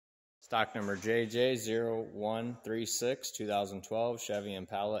Stock number JJ0136, 2012 Chevy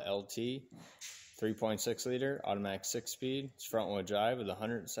Impala LT, 3.6 liter, automatic 6-speed. It's front-wheel drive with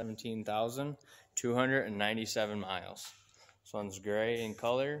 117,297 miles. This one's gray in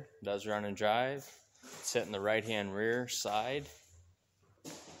color, does run and drive. It's hitting the right-hand rear side.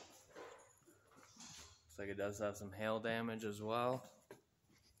 Looks like it does have some hail damage as well.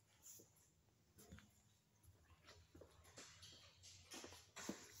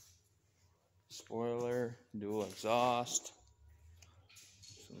 Spoiler, dual exhaust,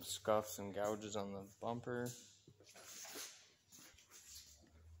 some scuffs and gouges on the bumper.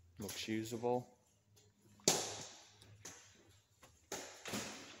 Looks usable.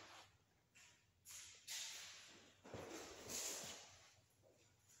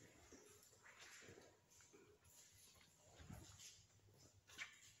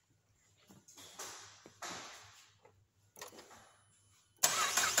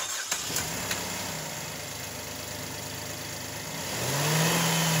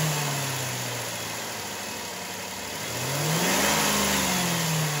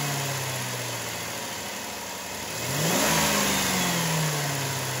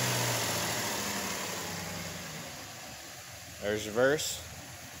 There's reverse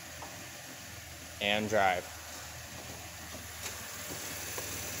and drive.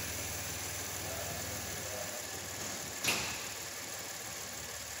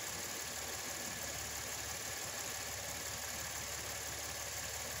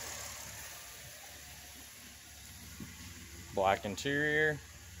 Black interior,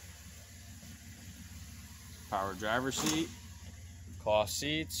 power driver seat, cloth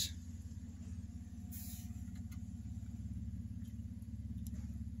seats.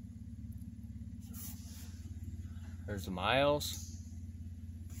 There's the miles.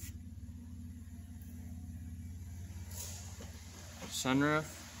 Sunroof.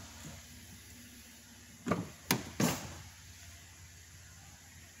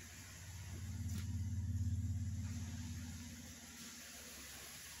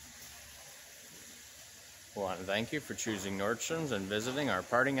 We want to thank you for choosing Nordstrom's and visiting our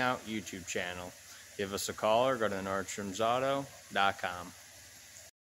Parting Out YouTube channel. Give us a call or go to nordstromsauto.com.